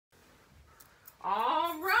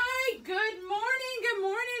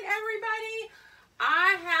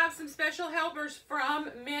some special helpers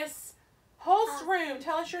from Miss Holst's room.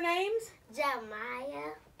 Tell us your names.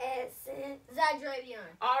 Jeremiah, Edson, Zadravion.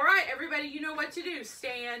 All right, everybody, you know what to do.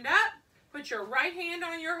 Stand up, put your right hand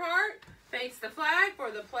on your heart, face the flag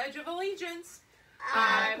for the Pledge of Allegiance.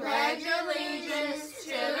 I pledge allegiance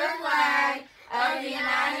to the flag of the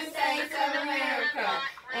United States of America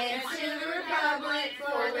and to the republic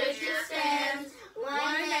for which it stands,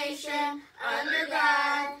 one nation, under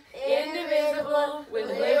God, indivisible, with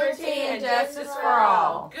liberty and justice for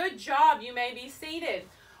all. Good job. You may be seated.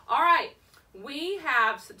 All right, we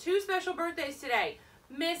have two special birthdays today.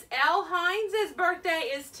 Miss Elle Hines'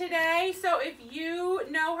 birthday is today, so if you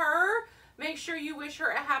know her, make sure you wish her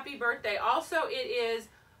a happy birthday. Also, it is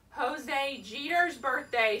Jose Jeter's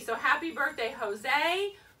birthday, so happy birthday,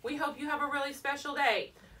 Jose. We hope you have a really special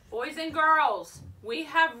day. Boys and girls, we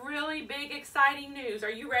have really big, exciting news.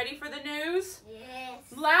 Are you ready for the news? Yes.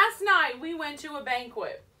 Last night, we went to a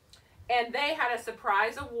banquet, and they had a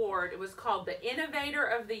surprise award. It was called the Innovator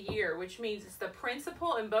of the Year, which means it's the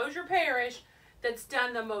principal in Bossier Parish that's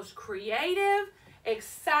done the most creative,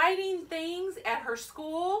 exciting things at her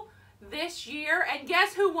school this year. And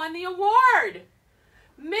guess who won the award?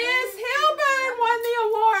 Miss Hilburn won the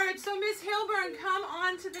award. So Miss Hilburn, come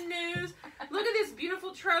on to the news. Look at this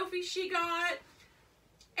beautiful trophy she got.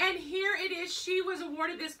 And here it is. She was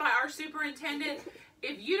awarded this by our superintendent.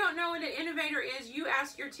 If you don't know what an innovator is, you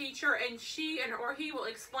ask your teacher and she or he will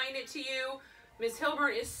explain it to you. Miss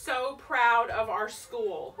Hilburn is so proud of our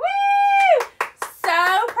school. Woo!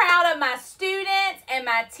 So proud of my students and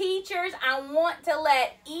my teachers. I want to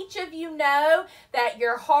let each of you know that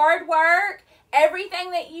your hard work,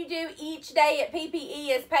 everything that you do each day at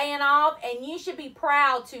PPE is paying off, and you should be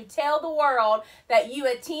proud to tell the world that you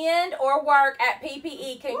attend or work at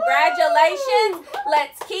PPE. Congratulations. Woo!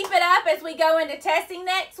 Let's keep it up as we go into testing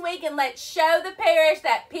next week, and let's show the parish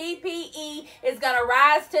that PPE is going to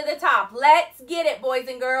rise to the top. Let's get it, boys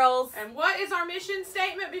and girls. And what is our mission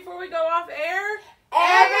statement before we go off air?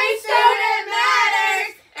 Every student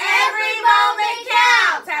matters. Every moment